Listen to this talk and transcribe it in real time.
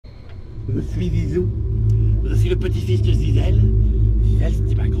Je suis Zizou. Je suis le petit-fils de Zizel. Zizel,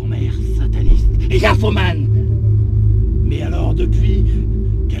 c'était ma grand-mère, sataniste et infomane. Mais alors, depuis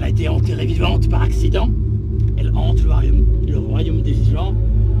qu'elle a été enterrée vivante par accident, elle hante le royaume des vivants.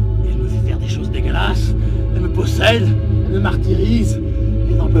 Et elle me fait faire des choses dégueulasses. Elle me possède, elle me martyrise.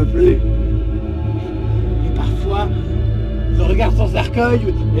 Et n'en peut plus. Et parfois, je regarde son cercueil,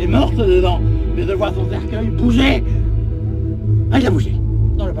 elle est morte dedans. Mais je vois son cercueil bouger. Ah, il a bougé.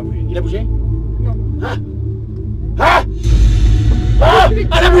 Non, il n'a pas bougé. Il a bougé? Non. Ah! Ah! Ah!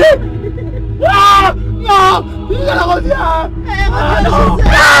 Elle a bougé! Ah! Non! Elle revient! Elle revient, non!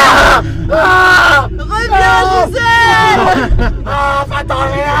 Gisèle! Ah! Ah! Reviens, Gisèle! Ah! Va-t'en,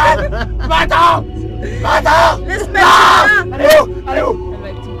 Léane! Va-t'en! Va-t'en! Laisse-moi Ah! là! Elle est où? Elle est où? Elle va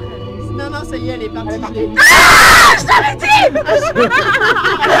être tout près. Non, non, ça y est, elle est partie. Elle est partie. je l'ai vue. Ah! Je t'avais dit!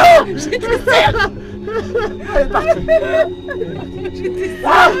 Elle est où? J'étais sûr! Elle est partie. J'étais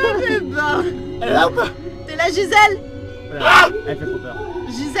Ah! sûre. Ben, Elle est là ou pas? t'es là, Gisèle? Ah! Elle fait trop peur.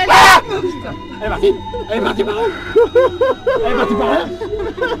 Gisèle! Ah! Oh, putain. Elle est partie. Elle est partie par où? Elle est partie par là?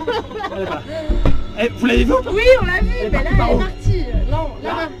 Elle est pas là. Eh, vous l'avez vu ou pas? Oui, on l'a vue, Elle est mais là, partie par elle où? est partie. Non,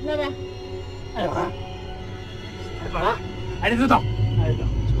 là-bas, là-bas. Elle est pas là. Elle est pas là. Elle est dedans. Elle est dedans.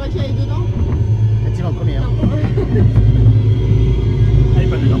 Tu crois qu'elle est dedans? Effectivement, première. Non. Elle est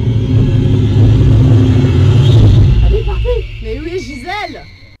pas dedans. Elle est partie. Mais où est Gisèle?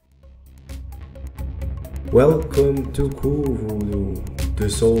 Welcome to CuVoodoo, the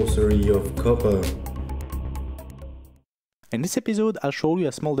sorcery of copper. In this episode, I'll show you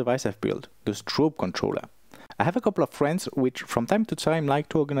a small device I've built, the strobe controller. I have a couple of friends which from time to time like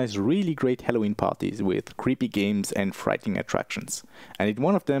to organize really great Halloween parties with creepy games and frightening attractions. And in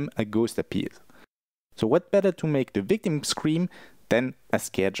one of them, a ghost appears. So what better to make the victim scream than a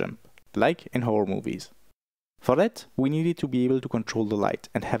scare jump, like in horror movies. For that, we needed to be able to control the light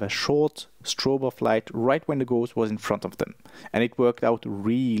and have a short strobe of light right when the ghost was in front of them. And it worked out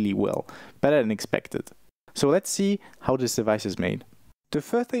really well, better than expected. So let's see how this device is made. The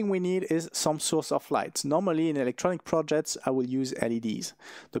first thing we need is some source of light. Normally in electronic projects I will use LEDs.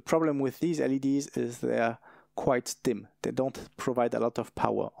 The problem with these LEDs is they're quite dim. They don't provide a lot of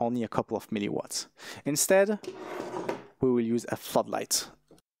power, only a couple of milliwatts. Instead, we will use a floodlight.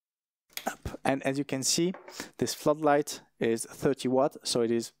 And as you can see, this floodlight is 30 watt, so it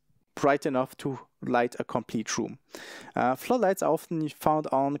is bright enough to light a complete room. Floodlights are often found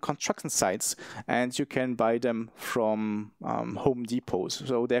on construction sites, and you can buy them from Home Depots,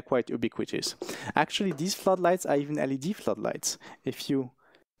 so they're quite ubiquitous. Actually, these floodlights are even LED floodlights. If you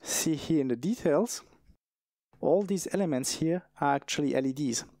see here in the details, all these elements here are actually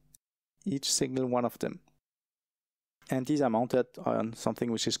LEDs, each single one of them. And these are mounted on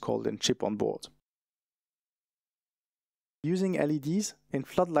something which is called a chip on board. Using LEDs in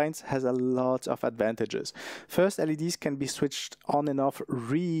floodlights has a lot of advantages. First, LEDs can be switched on and off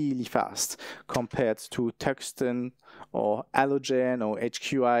really fast compared to tungsten or halogen or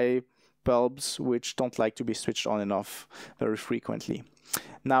HQI bulbs, which don't like to be switched on and off very frequently.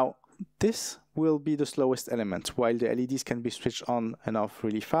 Now, this will be the slowest element. While the LEDs can be switched on and off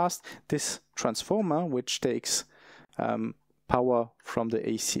really fast, this transformer, which takes power from the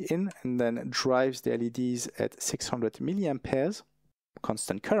AC in and then drives the LEDs at 600 milliamperes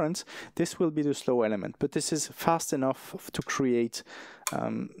constant current, this will be the slow element, but this is fast enough to create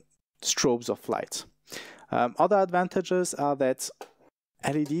strobes of light. Other advantages are that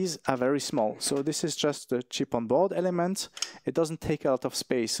LEDs are very small, so this is just the chip on board element. It doesn't take a lot of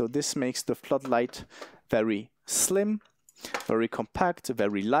space, so this makes the floodlight very slim, very compact,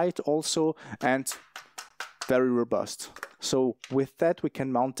 very light also, and very robust. So with that we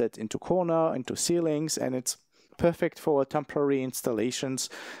can mount it into corner, into ceilings, and it's perfect for temporary installations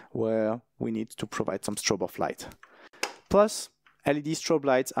where we need to provide some strobe of light. Plus, LED strobe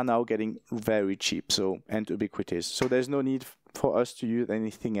lights are now getting very cheap and ubiquitous, so there's no need for us to use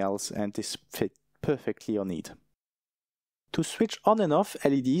anything else, and this fits perfectly our need. To switch on and off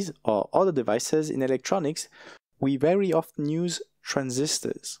LEDs or other devices in electronics, we very often use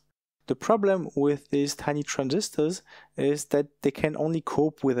transistors. The problem with these tiny transistors is that they can only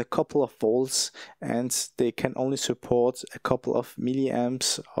cope with a couple of volts, and they can only support a couple of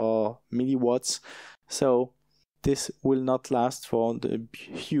milliamps or milliwatts, so this will not last for the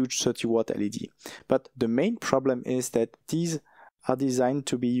huge 30 watt LED. But the main problem is that these are designed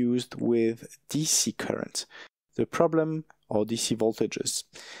to be used with DC current. The problem, or DC voltages.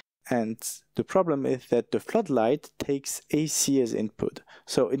 And the problem is that the floodlight takes AC as input.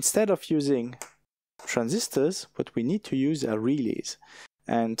 So instead of using transistors, what we need to use are relays.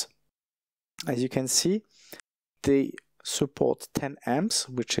 And as you can see, they support 10 amps,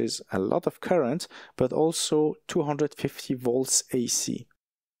 which is a lot of current, but also 250 volts AC.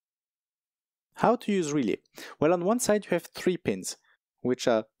 How to use relay? Well, on one side you have 3 pins, which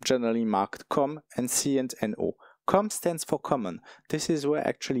are generally marked COM and C and NO. COM stands for common. This is where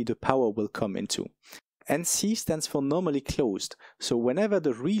actually the power will come into. And C stands for normally closed. So whenever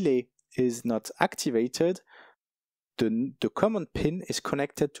the relay is not activated, the common pin is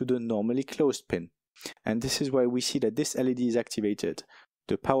connected to the normally closed pin. And this is why we see that this LED is activated.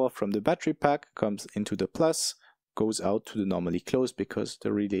 The power from the battery pack comes into the plus, goes out to the normally closed because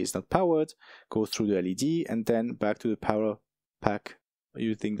the relay is not powered, goes through the LED, and then back to the power pack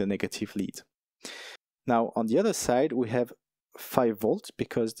using the negative lead. Now on the other side we have 5 volt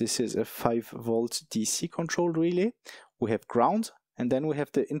because this is a 5 volt DC controlled relay. We have ground, and then we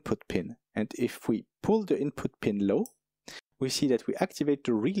have the input pin. And if we pull the input pin low, we see that we activate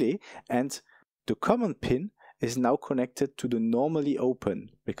the relay, and the common pin is now connected to the normally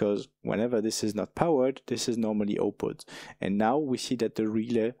open, because whenever this is not powered, this is normally open. And now we see that the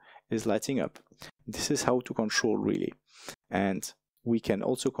relay is lighting up. This is how to control relay. And we can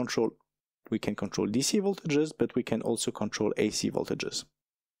also control DC voltages, but we can also control AC voltages.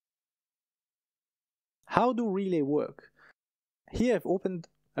 How do relay work? Here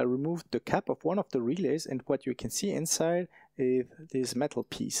I've removed the cap of one of the relays, and what you can see inside is these metal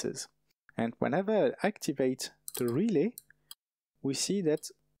pieces. And whenever I activate the relay, we see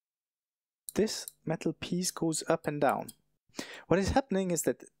that this metal piece goes up and down. What is happening is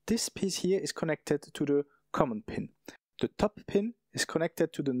that this piece here is connected to the common pin. The top pin is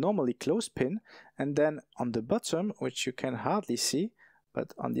connected to the normally closed pin, and then on the bottom, which you can hardly see,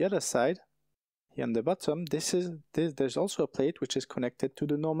 but on the other side, here on the bottom, there's also a plate which is connected to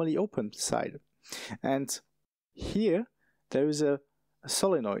the normally open side. And here there is a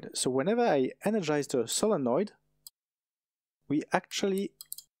solenoid. So whenever I energize the solenoid, we actually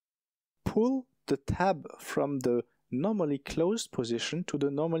pull the tab from the normally closed position to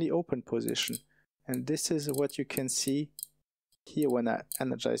the normally open position. And this is what you can see here when I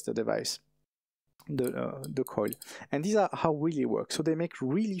energize the device, the coil. And these are how relay work. So they make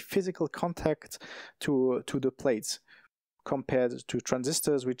really physical contact to the plates compared to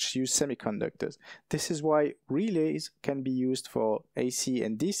transistors which use semiconductors. This is why relays can be used for AC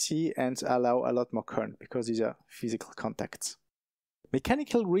and DC and allow a lot more current, because these are physical contacts.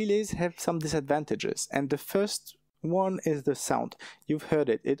 Mechanical relays have some disadvantages, and the first one is the sound. You've heard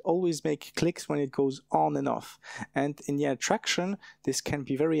it. It always makes clicks when it goes on and off. And in the attraction, this can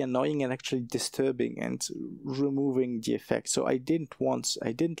be very annoying and actually disturbing and removing the effect. So I didn't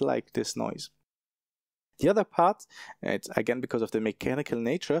like this noise. The other part, it's again because of the mechanical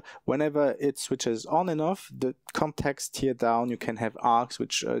nature, whenever it switches on and off, the contacts tear down. You can have arcs,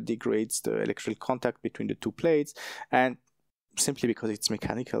 which degrades the electrical contact between the two plates, and simply because it's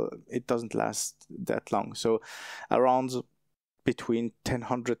mechanical, it doesn't last that long. So around between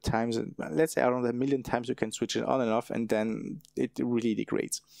 100 times, let's say around 1,000,000 times, you can switch it on and off, and then it really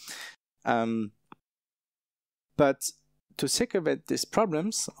degrades. But to circumvent these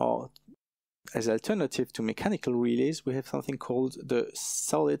problems, or as alternative to mechanical relays, we have something called the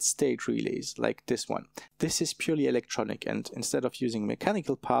solid-state relays, like this one. This is purely electronic, and instead of using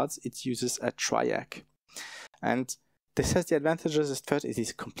mechanical parts, it uses a triac. And this has the advantages that first, it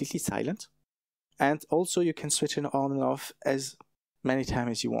is completely silent, and also you can switch it on and off as many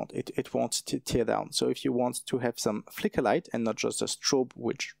times as you want. It won't tear down. So if you want to have some flicker light and not just a strobe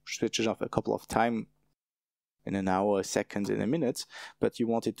which switches off a couple of times in an hour, a second, in a minute, but you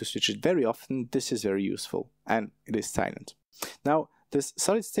want it to switch it very often, this is very useful, and it is silent. Now, this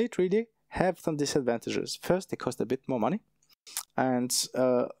solid-state relay have some disadvantages. First, they cost a bit more money, and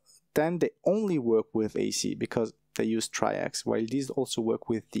then they only work with AC because they use triacs, while these also work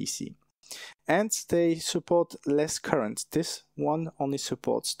with DC. And they support less current. This one only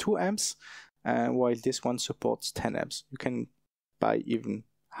supports 2 amps, while this one supports 10 amps. You can buy even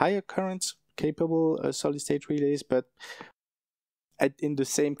higher current capable solid-state relays, but in the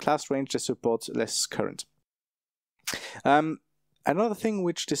same class range they support less current. Another thing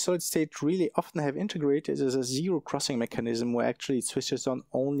which the solid-state relay often have integrated is a zero crossing mechanism, where actually it switches on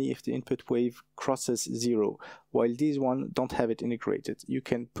only if the input wave crosses 0, while these one don't have it integrated. You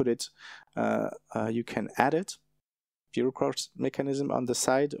can put it, you can add it, zero cross mechanism on the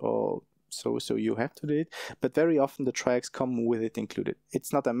side, or so you have to do it, but very often the triacs come with it included.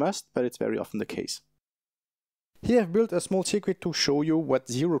 It's not a must, but it's very often the case. Here I've built a small circuit to show you what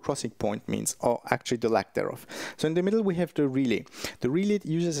zero crossing point means, or actually the lack thereof. So in the middle we have the relay. The relay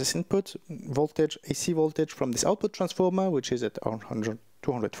uses as input voltage, AC voltage from this output transformer, which is at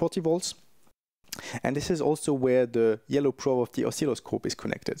 240 volts. And this is also where the yellow probe of the oscilloscope is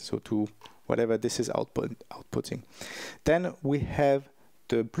connected, so to whatever this is outputting. Then we have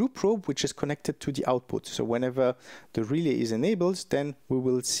the blue probe, which is connected to the output. So whenever the relay is enabled, then we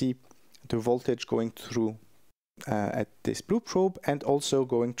will see the voltage going through at this blue probe and also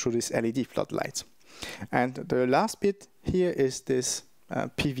going through this LED floodlight. And the last bit here is this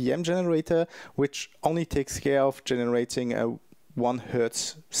PWM generator, which only takes care of generating a 1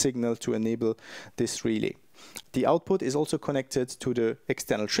 Hertz signal to enable this relay. The output is also connected to the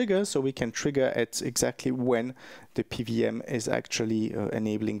external trigger, so we can trigger at exactly when the PWM is actually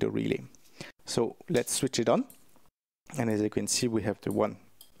enabling the relay. So let's switch it on. And as you can see, we have the 1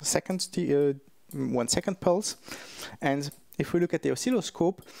 second pulse. And if we look at the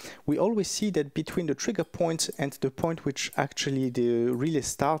oscilloscope, we always see that between the trigger point and the point which actually the relay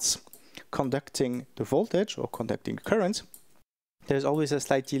starts conducting the voltage or conducting current, there's always a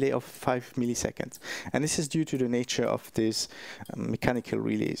slight delay of 5 milliseconds. And this is due to the nature of these mechanical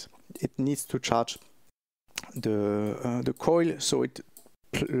relays. It needs to charge the coil, so it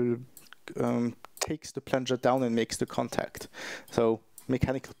takes the plunger down and makes the contact. So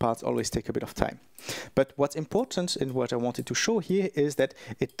mechanical parts always take a bit of time. But what's important and what I wanted to show here is that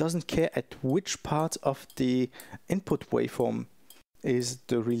it doesn't care at which part of the input waveform is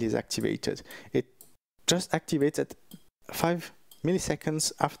the relay is activated. It just activates at 5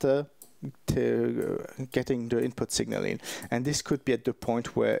 milliseconds after getting the input signal in, and this could be at the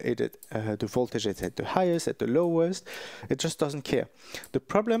point where the voltage is at the highest, at the lowest. It just doesn't care. The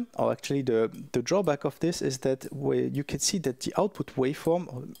problem, or actually the drawback of this, is that where you can see that the output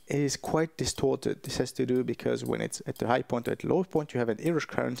waveform is quite distorted. This has to do because when it's at the high point or at the low point, you have an inrush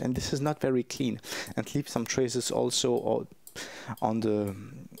current, and this is not very clean and leaves some traces also on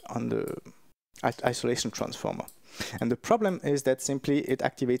the isolation transformer. And the problem is that simply it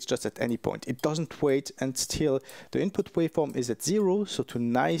activates just at any point. It doesn't wait until the input waveform is at 0, so to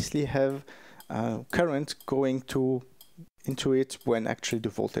nicely have current going into it when actually the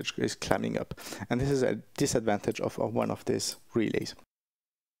voltage is climbing up. And this is a disadvantage of one of these relays.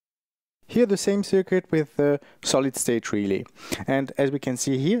 Here the same circuit with the solid state relay. And as we can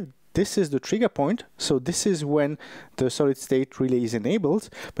see here, this is the trigger point, so this is when the solid state relay is enabled,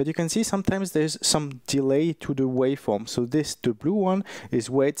 but you can see sometimes there's some delay to the waveform. So the blue one is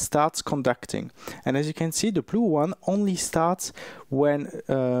where it starts conducting. And as you can see, the blue one only starts when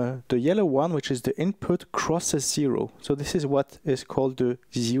the yellow one, which is the input, crosses 0. So this is what is called the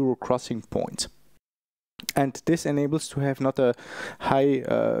 0 crossing point. And this enables to have not a high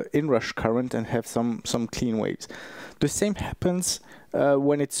inrush current and have some clean waves. The same happens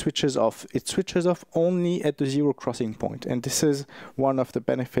when it switches off. It switches off only at the 0 crossing point, and this is one of the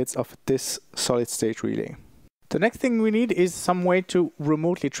benefits of this solid state relay. The next thing we need is some way to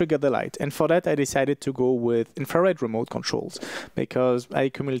remotely trigger the light, and for that I decided to go with infrared remote controls, because I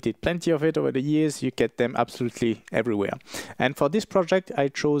accumulated plenty of it over the years. You get them absolutely everywhere. And for this project I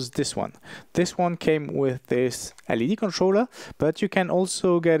chose this one. This one came with this LED controller, but you can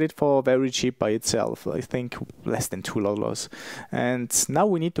also get it for very cheap by itself, I think less than $2. And now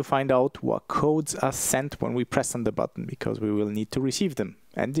we need to find out what codes are sent when we press on the button, because we will need to receive them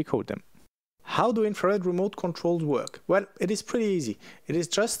and decode them. How do infrared remote controls work? Well, it is pretty easy. It is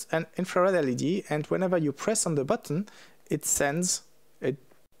just an infrared LED, and whenever you press on the button, it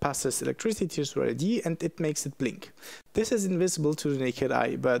passes electricity to the LED and it makes it blink. This is invisible to the naked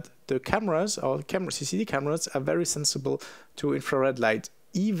eye, but the cameras, or CCD cameras, are very sensible to infrared light,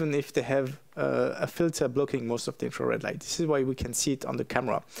 even if they have a filter blocking most of the infrared light. This is why we can see it on the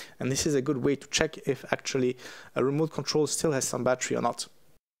camera. And this is a good way to check if actually a remote control still has some battery or not.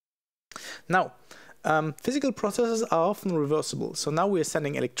 Now, physical processes are often reversible. So now we are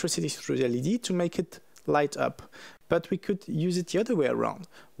sending electricity through the LED to make it light up. But we could use it the other way around.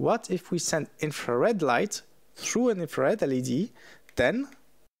 What if we send infrared light through an infrared LED? Then,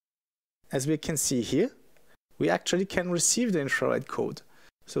 as we can see here, we actually can receive the infrared code.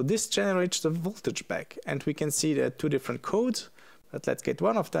 So this generates the voltage back. And we can see there are two different codes, but let's get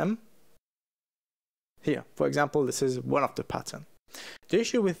one of them. Here, for example, this is one of the patterns. The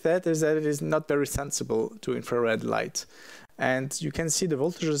issue with that is that it is not very sensible to infrared light. And you can see the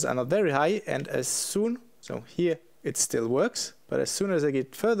voltages are not very high, and as soon, so here it still works, but as soon as I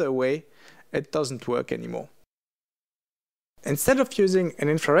get further away, it doesn't work anymore. Instead of using an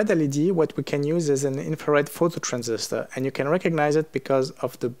infrared LED, what we can use is an infrared phototransistor, and you can recognize it because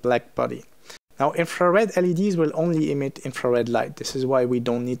of the black body. Now, infrared LEDs will only emit infrared light. This is why we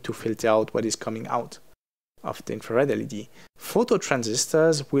don't need to filter out what is coming out of the infrared LED.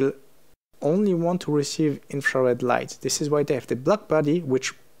 Phototransistors will only want to receive infrared light. This is why they have the black body,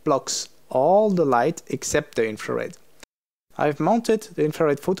 which blocks all the light except the infrared. I've mounted the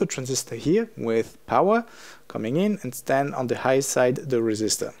infrared phototransistor here with power coming in, and then on the high side the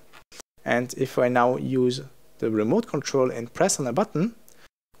resistor. And if I now use the remote control and press on a button,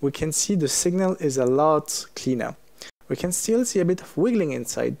 we can see the signal is a lot cleaner. We can still see a bit of wiggling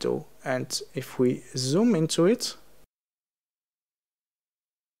inside though, and if we zoom into it,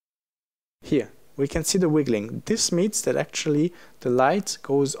 here we can see the wiggling. This means that actually the light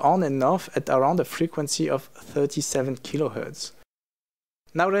goes on and off at around a frequency of 37 kilohertz.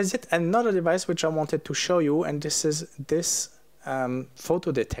 Now there's yet another device which I wanted to show you, and this is this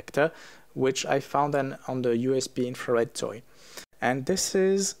photo detector which I found on the USB infrared toy. And this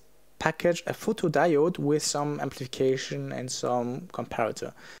is packaged a photodiode with some amplification and some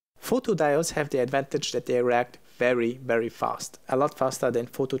comparator. Photodiodes have the advantage that they react very, very fast, a lot faster than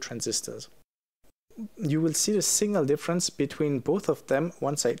phototransistors. You will see the signal difference between both of them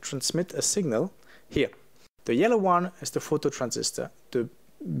once I transmit a signal. Here, the yellow one is the phototransistor, the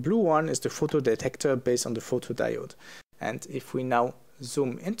blue one is the photodetector based on the photodiode. And if we now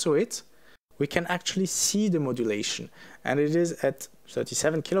zoom into it, we can actually see the modulation, and it is at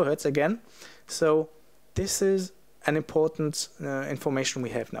 37 kilohertz again. So this is an important information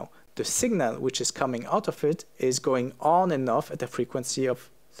we have now. The signal which is coming out of it is going on and off at a frequency of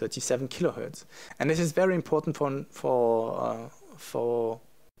 37 kilohertz, and this is very important for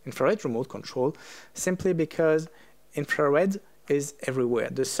infrared remote control, simply because infrared is everywhere.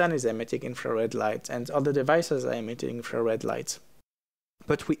 The sun is emitting infrared light, and other devices are emitting infrared light.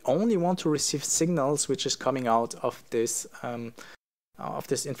 But we only want to receive signals which is coming out of this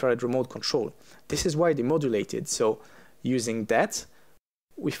infrared remote control. This is why they modulated. So using that,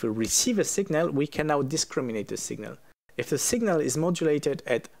 if we receive a signal, we can now discriminate the signal. If the signal is modulated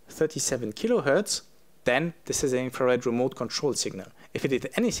at 37 kilohertz, then this is an infrared remote control signal. If it is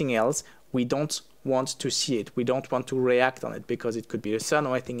anything else, we don't want to see it. We don't want to react on it because it could be the sun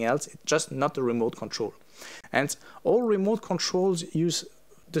or anything else. It's just not a remote control. And all remote controls use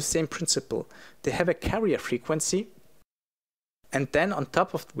the same principle. They have a carrier frequency, and then on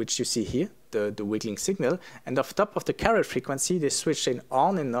top of which you see here, the wiggling signal, and on top of the carrier frequency, they switch in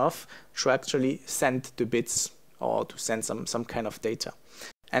on and off to actually send the bits or to send some kind of data.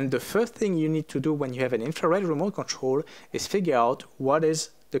 And the first thing you need to do when you have an infrared remote control is figure out what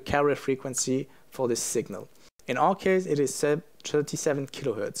is the carrier frequency for this signal. In our case, it is 37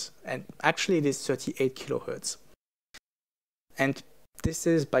 kilohertz, and actually it is 38 kilohertz. And this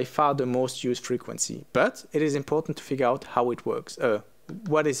is by far the most used frequency, but it is important to figure out how it works.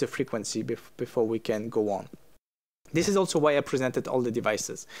 What is the frequency before we can go on. This is also why I presented all the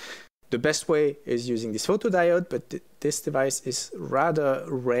devices. The best way is using this photodiode, but this device is rather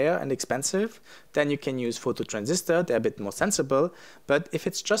rare and expensive. Then you can use phototransistor, they're a bit more sensible. But if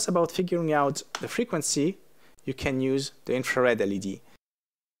it's just about figuring out the frequency, you can use the infrared LED.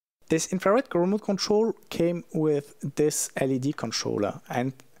 This infrared remote control came with this LED controller,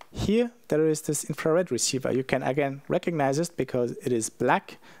 and here there is this infrared receiver. You can again recognize it because it is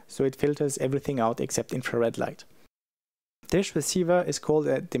black, so it filters everything out except infrared light. This receiver is called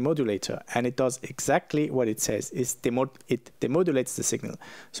a demodulator, and it does exactly what it says. It demodulates the signal.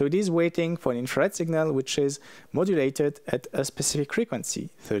 So it is waiting for an infrared signal which is modulated at a specific frequency,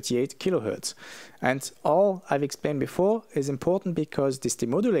 38 kilohertz. And all I've explained before is important because this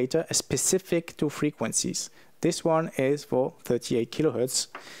demodulator is specific to frequencies. This one is for 38 kilohertz,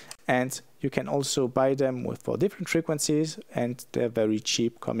 and you can also buy them for different frequencies, and they're very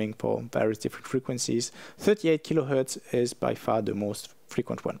cheap, coming for various different frequencies. 38 kilohertz is by far the most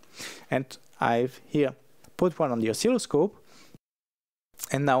frequent one. And I've here put one on the oscilloscope.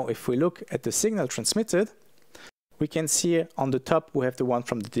 And now if we look at the signal transmitted, we can see on the top we have the one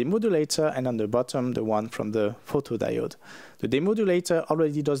from the demodulator, and on the bottom the one from the photodiode. The demodulator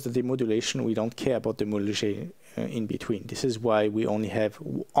already does the demodulation. We don't care about the modulation in between. This is why we only have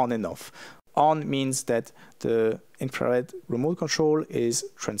on and off. On means that the infrared remote control is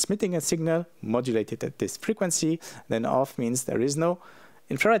transmitting a signal modulated at this frequency. Then off means there is no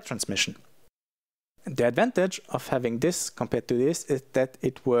infrared transmission. The advantage of having this compared to this is that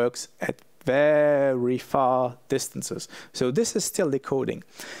it works at very far distances. So this is still decoding.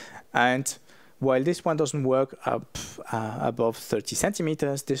 And while this one doesn't work up above 30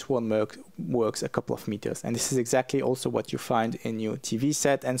 centimeters, this one works a couple of meters. And this is exactly also what you find in your TV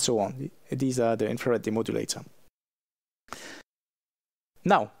set and so on. These are the infrared demodulator.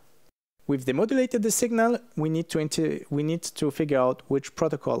 Now, we've demodulated the signal. We need to figure out which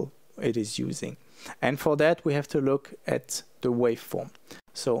protocol it is using. And for that, we have to look at the waveform.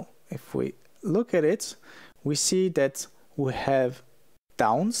 So if we look at it, we see that we have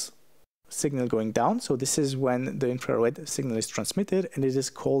downs, signal going down. So this is when the infrared signal is transmitted, and it is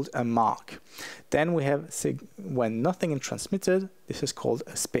called a mark. Then we have when nothing is transmitted, this is called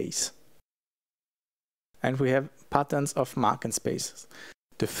a space. And we have patterns of mark and spaces.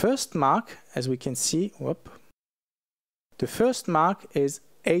 The first mark, as we can see, the first mark is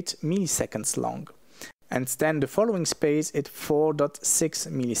 8 milliseconds long. And then the following space is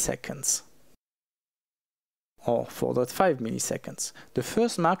 4.6 milliseconds. Or 4.5 milliseconds. The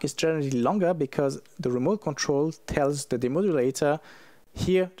first mark is generally longer because the remote control tells the demodulator,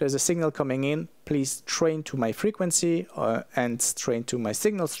 here there's a signal coming in, please train to my frequency and train to my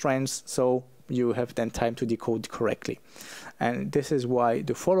signal strength, so you have then time to decode correctly. And this is why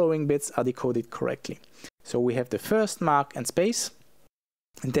the following bits are decoded correctly. So we have the first mark and space,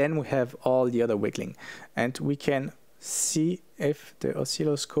 and then we have all the other wiggling. And we can see if the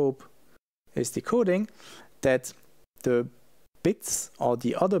oscilloscope is decoding that the bits or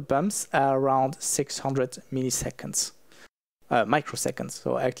the other bumps are around 600 milliseconds, microseconds.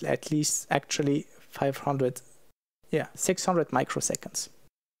 So at least actually 600 microseconds.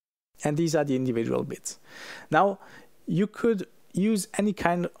 And these are the individual bits. Now, you could use any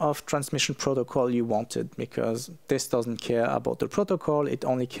kind of transmission protocol you wanted, because this doesn't care about the protocol, it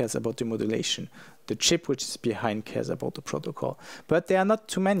only cares about the modulation. The chip which is behind cares about the protocol. But there are not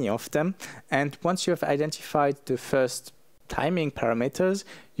too many of them, and once you have identified the first timing parameters,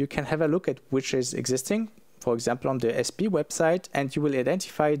 you can have a look at which is existing, for example on the SP website, and you will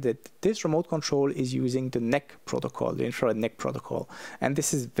identify that this remote control is using the NEC protocol, the infrared NEC protocol, and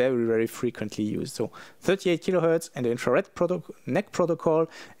this is very, very frequently used. So 38 kilohertz and the infrared NEC protocol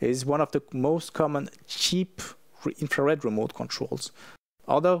is one of the most common cheap infrared remote controls.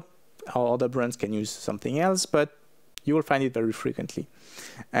 Other brands can use something else, but you will find it very frequently.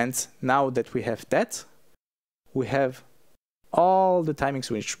 And now that we have that, we have all the timings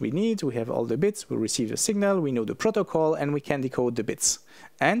which we need, we have all the bits, we receive the signal, we know the protocol, and we can decode the bits.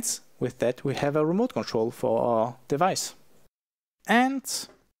 And with that, we have a remote control for our device. And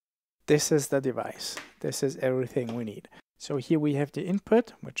this is the device. This is everything we need. So here we have the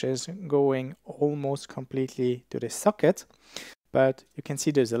input, which is going almost completely to the socket. But you can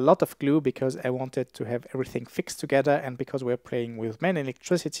see there's a lot of glue because I wanted to have everything fixed together, and because we're playing with main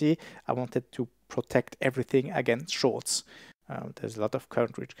electricity, I wanted to protect everything against shorts. There's a lot of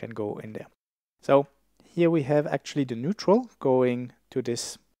current which can go in there. So here we have actually the neutral going to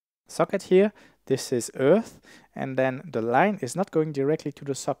this socket here. This is earth, and then the line is not going directly to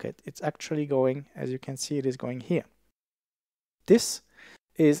the socket. It's actually going, as you can see, it is going here. This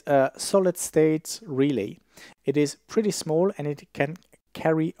is a solid state relay. It is pretty small and it can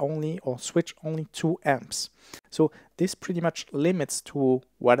carry only or switch only 2 amps. So this pretty much limits to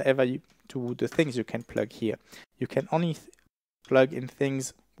whatever to the things you can plug here. You can only plug in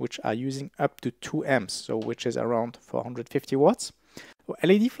things which are using up to 2 amps, so which is around 450 watts. So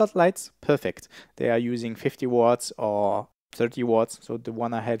LED floodlights, perfect. They are using 50 watts or 30 watts. So the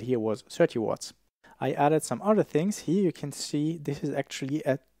one I had here was 30 watts. I added some other things. Here you can see this is actually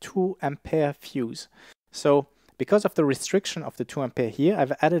a 2 ampere fuse. So because of the restriction of the 2 ampere here,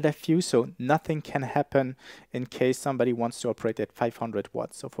 I've added a fuse so nothing can happen in case somebody wants to operate at 500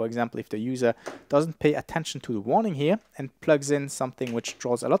 watts. So for example, if the user doesn't pay attention to the warning here and plugs in something which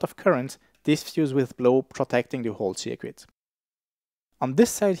draws a lot of current, this fuse will blow, protecting the whole circuit. On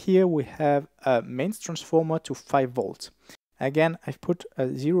this side here, we have a mains transformer to 5 volts. Again, I've put a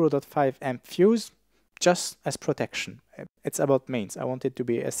 0.5 amp fuse just as protection. It's about mains. I want it to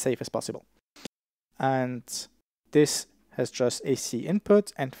be as safe as possible. And this has just AC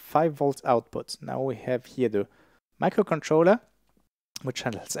input and 5 volts output. Now we have here the microcontroller, which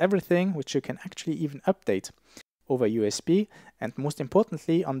handles everything, which you can actually even update over USB. And most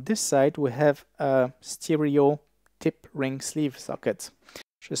importantly, on this side, we have a stereo tip ring sleeve socket,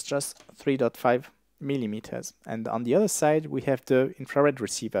 which is just 3.5 millimeters. And on the other side, we have the infrared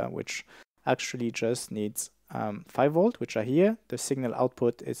receiver, which actually just needs 5 volt, which are here. The signal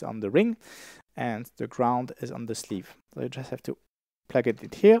output is on the ring, and the ground is on the sleeve. So you just have to plug it in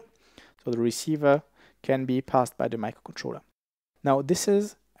here, so the receiver can be passed by the microcontroller. Now this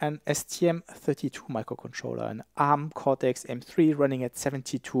is an STM32 microcontroller, an ARM Cortex M3 running at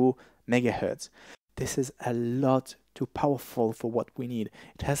 72 megahertz. This is a lot too powerful for what we need.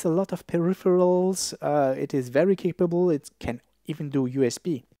 It has a lot of peripherals, it is very capable, it can even do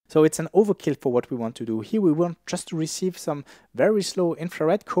USB. So it's an overkill for what we want to do. Here we want just to receive some very slow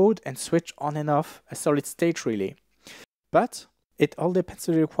infrared code and switch on and off a solid state relay. But it all depends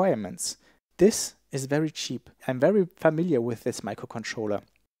on the requirements. This is very cheap. I'm very familiar with this microcontroller.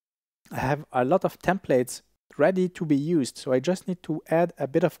 I have a lot of templates ready to be used. So I just need to add a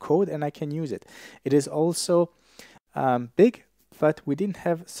bit of code and I can use it. It is also big, but we didn't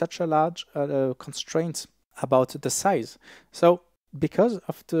have such a large constraint about the size. So because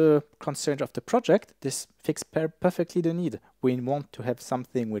of the constraint of the project, this fits perfectly the need. We want to have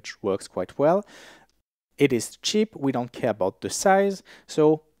something which works quite well. It is cheap, we don't care about the size,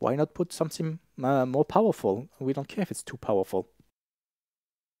 so why not put something more powerful? We don't care if it's too powerful.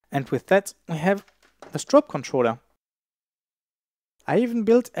 And with that, we have a strobe controller. I even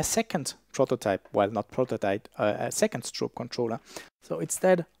built a second prototype, well, not prototype, a second strobe controller. So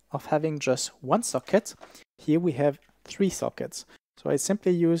instead of having just one socket, here we have 3 sockets. So I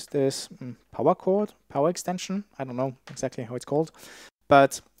simply use this power cord, power extension, I don't know exactly how it's called,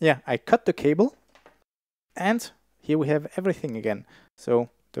 but yeah, I cut the cable, and here we have everything again. So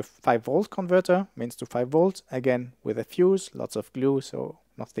the 5-volt converter means to 5 volts, again with a fuse, lots of glue, so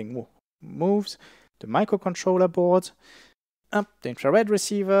nothing moves. The microcontroller board, the infrared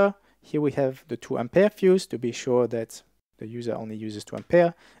receiver. Here we have the 2 ampere fuse to be sure that the user only uses 2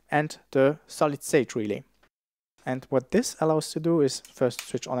 ampere, and the solid state relay. And what this allows to do is first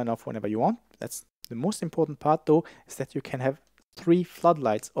switch on and off whenever you want. That's the most important part though, is that you can have 3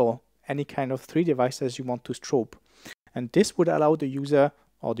 floodlights or any kind of 3 devices you want to strobe. And this would allow the user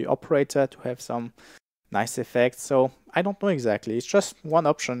or the operator to have some nice effects. So I don't know exactly, it's just one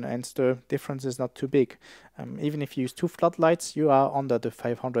option and the difference is not too big. Even if you use 2 floodlights, you are under the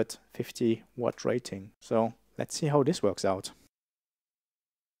 550 watt rating. So let's see how this works out.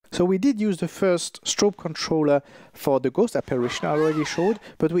 So we did use the first strobe controller for the ghost apparition I already showed,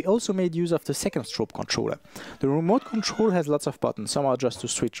 but we also made use of the second strobe controller. The remote control has lots of buttons. Some are just to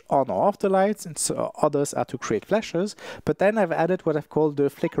switch on or off the lights, and so others are to create flashes. But then I've added what I've called the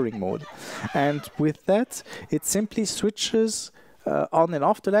flickering mode. And with that, it simply switches on and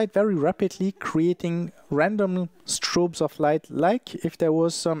off the light very rapidly, creating random strobes of light, like if there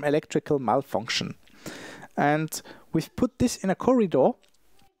was some electrical malfunction. And we've put this in a corridor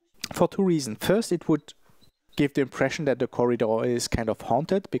for 2 reasons. First, it would give the impression that the corridor is kind of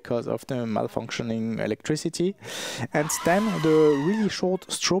haunted because of the malfunctioning electricity. And then the really short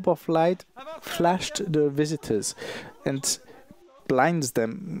strobe of light flashed the visitors and blinds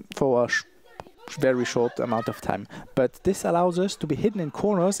them for a very short amount of time. But this allows us to be hidden in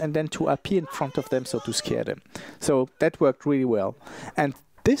corners and then to appear in front of them, so to scare them. So that worked really well. And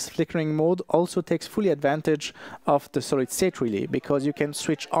this flickering mode also takes fully advantage of the solid state relay, because you can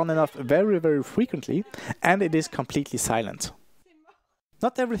switch on and off very, very frequently, and it is completely silent.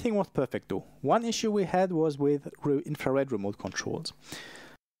 Not everything was perfect though. One issue we had was with infrared remote controls.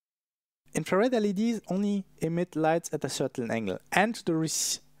 Infrared LEDs only emit lights at a certain angle, and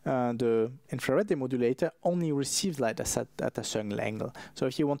the infrared demodulator only receives light at a certain angle. So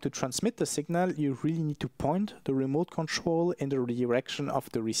if you want to transmit the signal, you really need to point the remote control in the direction of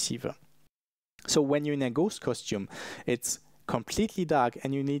the receiver. So when you're in a ghost costume, it's completely dark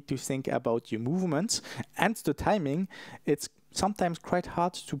and you need to think about your movements and the timing. It's sometimes quite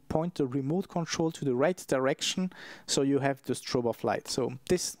hard to point the remote control to the right direction, so you have the strobe of light. So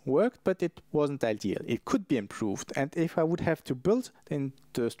this worked, but it wasn't ideal. It could be improved, and if I would have to build in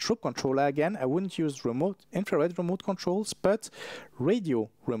the strobe controller again, I wouldn't use infrared remote controls, but radio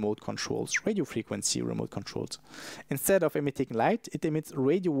remote controls, radio frequency remote controls. Instead of emitting light, it emits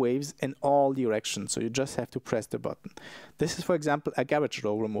radio waves in all directions, so you just have to press the button. This is, for example, a garage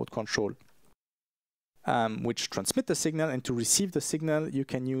door remote control, which transmit the signal, and to receive the signal you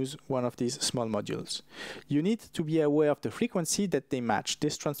can use one of these small modules. You need to be aware of the frequency that they match.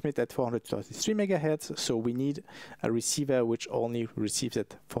 This transmits at 433 MHz, so we need a receiver which only receives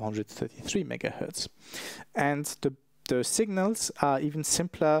at 433 MHz. And the signals are even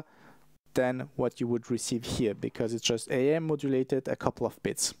simpler than what you would receive here, because it's just AM modulated a couple of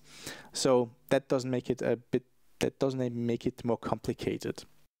bits. So that doesn't make it make it more complicated.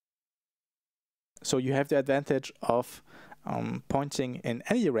 So you have the advantage of pointing in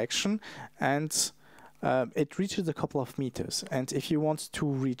any direction, and it reaches a couple of meters. And if you want to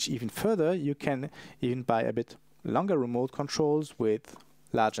reach even further, you can even buy a bit longer remote controls with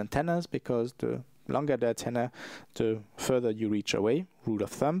large antennas, because the longer the antenna, the further you reach away, rule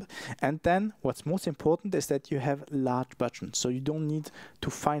of thumb. And then what's most important is that you have large buttons, so you don't need to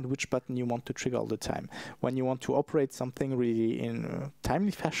find which button you want to trigger all the time. When you want to operate something really in a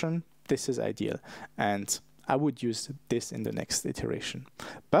timely fashion, this is ideal, and I would use this in the next iteration.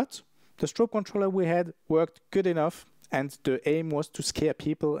 But the strobe controller we had worked good enough, and the aim was to scare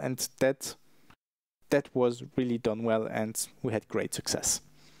people, and that was really done well, and we had great success.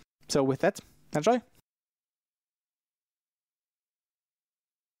 So with that, enjoy!